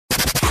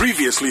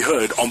Previously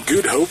heard on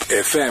Good Hope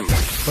FM.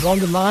 But on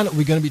the line,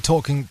 we're going to be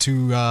talking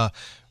to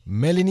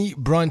Melanie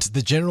Brunt,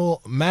 the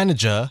General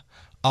Manager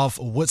of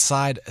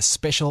Woodside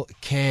Special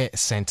Care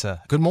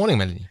Centre. Good morning,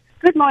 Melanie.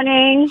 Good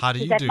morning. How do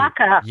you do?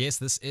 Maka? Yes,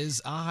 this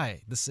is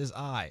I.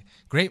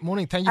 Great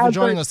morning. Thank you for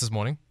joining us this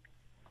morning.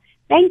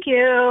 Thank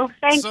you.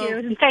 Thank you.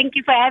 And thank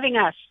you for having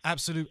us.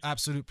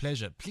 Absolute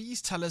pleasure.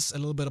 Please tell us a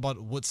little bit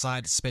about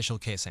Woodside Special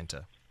Care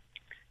Centre.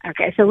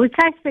 Okay, so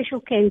Woodside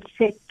Special Care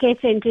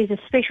Centre is a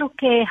special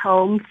care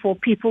home for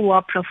people who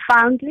are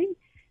profoundly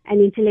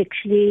and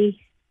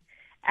intellectually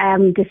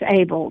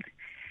disabled.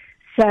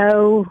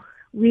 So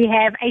we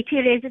have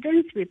 80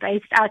 residents. We're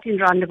based out in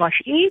Rondebosch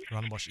East.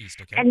 Rondebosch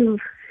East, okay.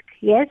 And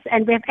we have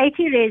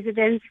 80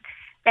 residents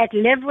that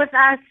live with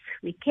us.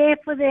 We care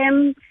for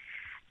them,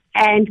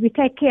 and we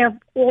take care of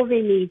all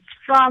their needs,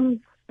 from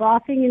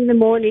bathing in the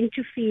morning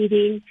to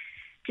feeding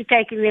to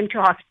taking them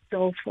to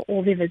hospitals for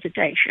all their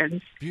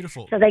visitations.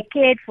 Beautiful. So they're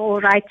cared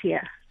for right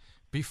here.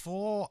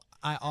 Before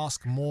I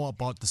ask more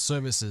about the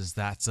services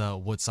that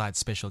Woodside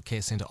Special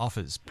Care Centre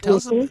offers, give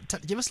us a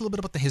little bit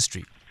about the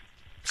history.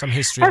 Some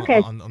history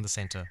on the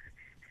centre.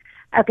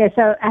 Okay,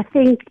 so I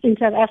think in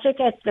South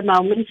Africa at the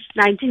moment,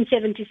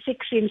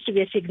 1976 seems to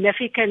be a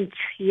significant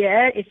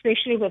year,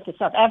 especially with the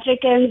South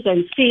Africans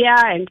and SIA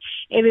and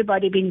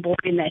everybody being born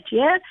in that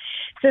year.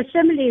 So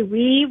similarly,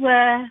 we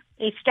were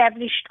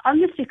established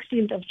on the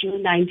 16th of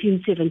June,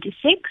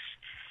 1976,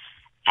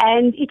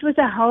 and it was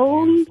a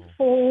home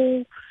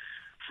for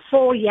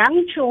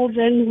young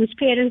children whose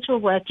parents were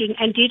working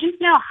and didn't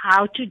know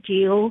how to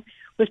deal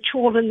with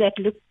children that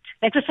were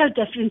so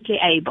differently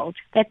abled,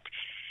 that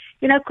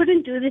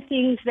couldn't do the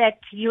things that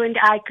you and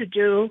I could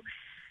do.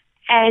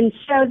 And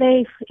so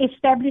they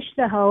established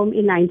the home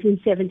in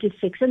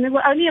 1976, and there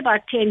were only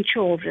about 10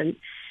 children.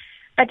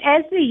 But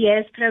as the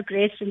years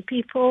progressed and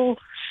people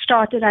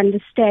started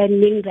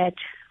understanding that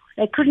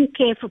they couldn't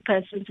care for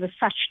persons with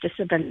such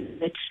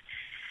disabilities,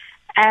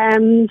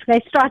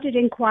 they started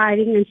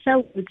inquiring, and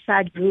so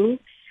Woodside grew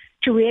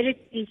to where it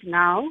is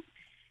now.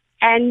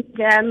 And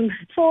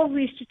before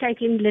we used to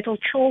take in little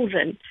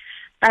children,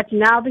 but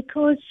now,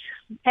 because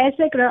as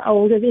they grow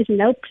older, there's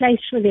no place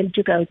for them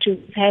to go to.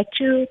 We've had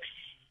to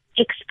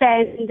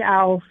expand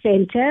our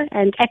centre,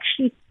 and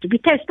actually,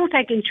 we're still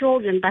taking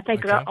children, but they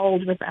grow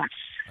old with us.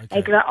 Okay.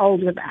 They grow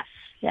old with us,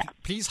 yeah.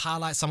 Please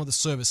highlight some of the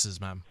services,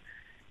 ma'am.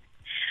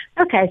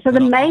 Okay, so the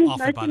main...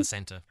 offered by the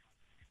centre.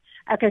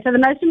 Okay, so the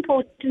most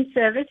important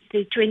service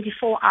is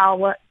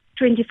 24-7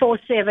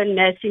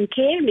 nursing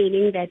care,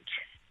 meaning that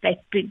they're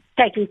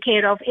taking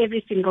care of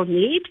every single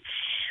need.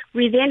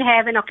 We then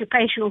have an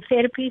occupational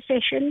therapy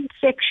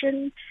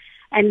section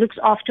and looks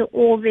after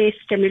all their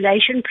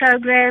stimulation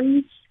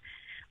programs.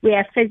 We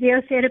have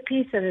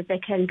physiotherapy so that they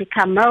can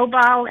become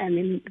mobile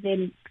and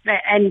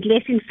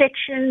less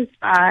infections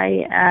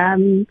by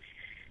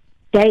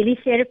daily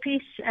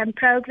therapies and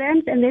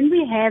programs. And then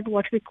we have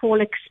what we call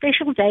a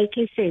special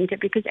daycare centre,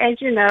 because as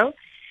you know,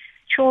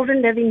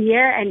 children living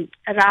here and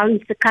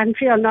around the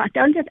country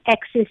don't have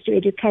access to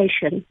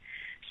education.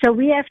 So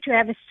we have to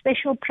have a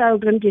special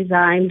program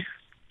designed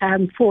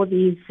for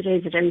these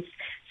residents.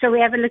 So we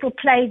have a little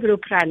play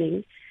group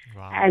running.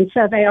 Wow. And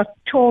so they are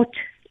taught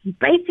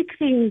basic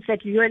things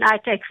that you and I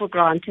take for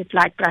granted,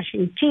 like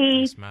brushing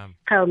teeth,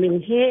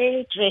 combing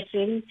hair,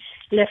 dressing,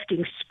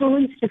 lifting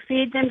spoons to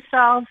feed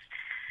themselves.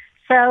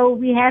 So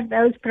we have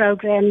those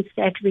programs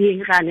that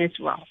we run as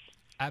well.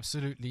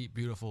 Absolutely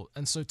beautiful.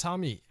 And so tell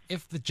me,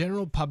 if the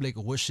general public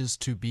wishes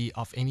to be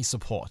of any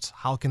support,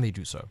 how can they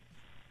do so?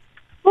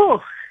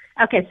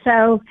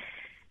 So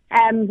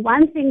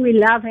one thing, we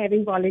love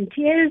having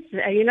volunteers.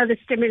 The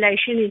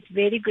stimulation is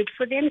very good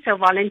for them. So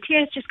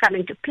volunteers just come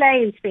into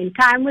play and spend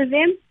time with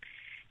them.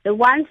 The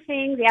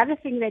other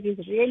thing that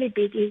is really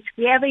big is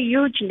we have a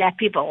huge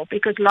nappy bowl,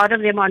 because a lot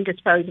of them are on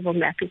disposable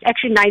nappies.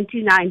 Actually,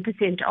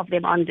 99% of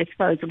them are on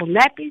disposable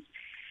nappies.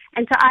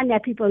 And so our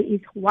nappy bowl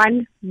is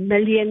 1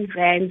 million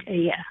rand a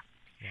year.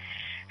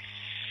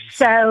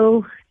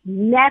 So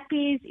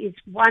nappies is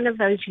one of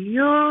those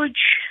huge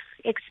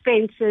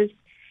expenses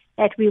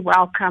that we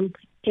welcome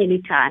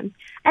anytime.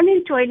 And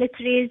then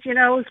toiletries,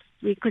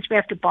 because we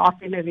have to bath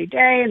them every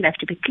day and they have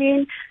to be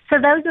clean. So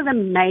those are the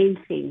main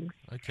things.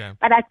 Okay.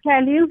 But I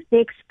tell you, the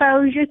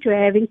exposure to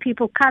having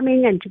people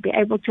coming and to be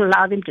able to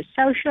allow them to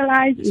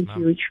socialize is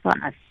huge for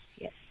us.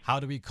 Yes. How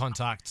do we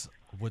contact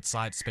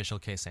Woodside Special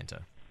Care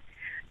Centre?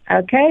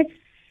 Okay.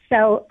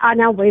 So on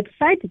our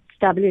website, it's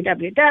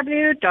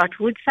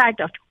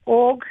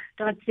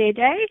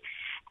www.woodside.org.za.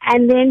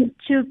 And then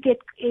to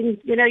get in,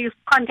 you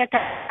contact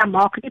our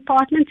marketing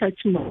department, so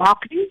it's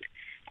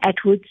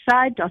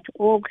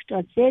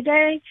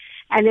marketing@woodside.org.za.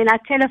 And then our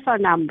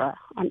telephone number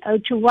on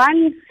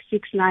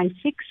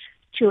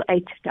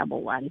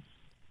 021-696-2811.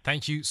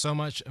 Thank you so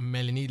much,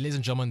 Melanie. Ladies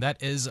and gentlemen, that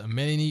is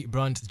Melanie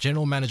Brunt,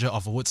 General Manager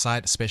of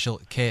Woodside Special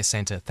Care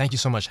Centre. Thank you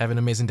so much. Have an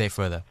amazing day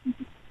further.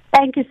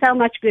 Thank you so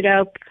much, Good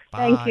Hope.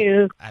 Bye. Thank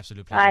you.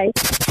 Absolute pleasure.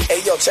 Bye.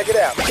 Hey, yo, check it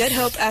out. Good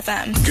Hope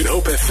FM.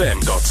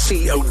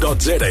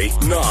 GoodHopeFM.co.za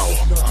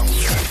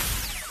now.